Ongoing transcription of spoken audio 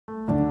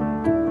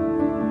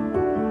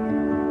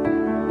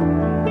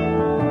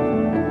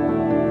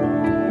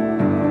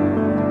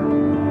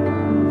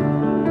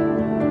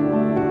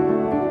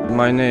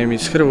My name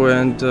is Hrvo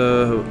and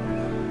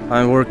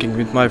I'm working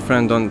with my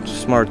friend on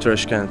Smart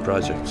Trash Can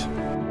project.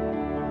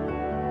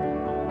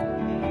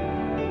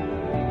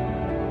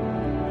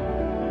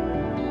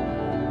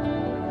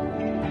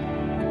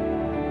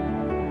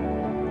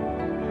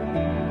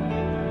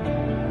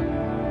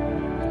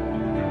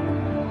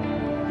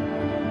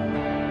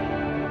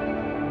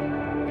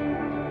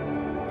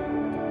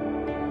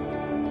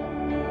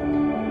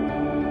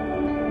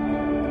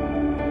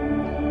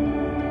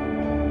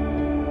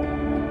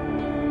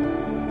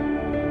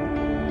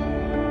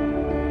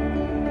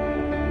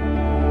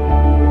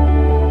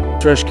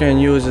 Trash can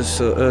use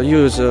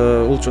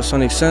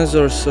ultrasonic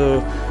sensors,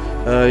 so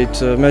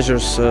it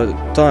measures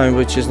time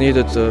which is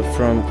needed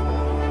from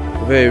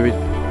way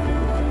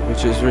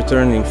which is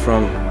returning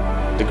from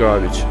the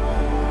garbage,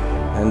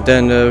 and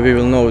then we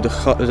will know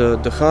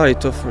the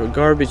height of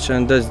garbage,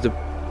 and that's the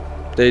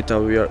data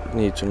we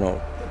need to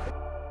know.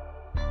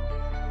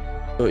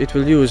 So it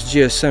will use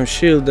GSM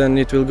Shield, and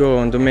it will go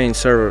on the main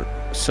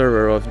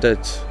server of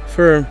that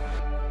firm.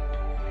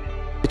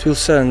 It will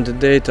send the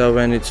data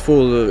when it's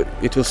full,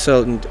 it will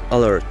send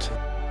alert.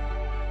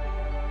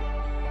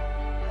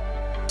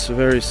 It's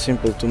very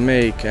simple to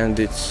make, and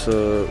it's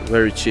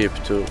very cheap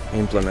to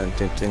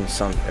implement it in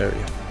some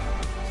area.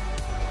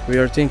 We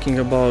are thinking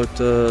about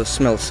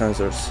smell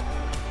sensors.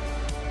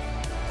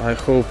 I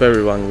hope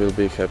everyone will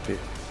be happy.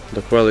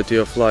 The quality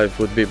of life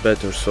would be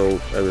better, so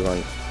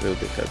everyone will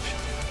be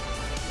happy.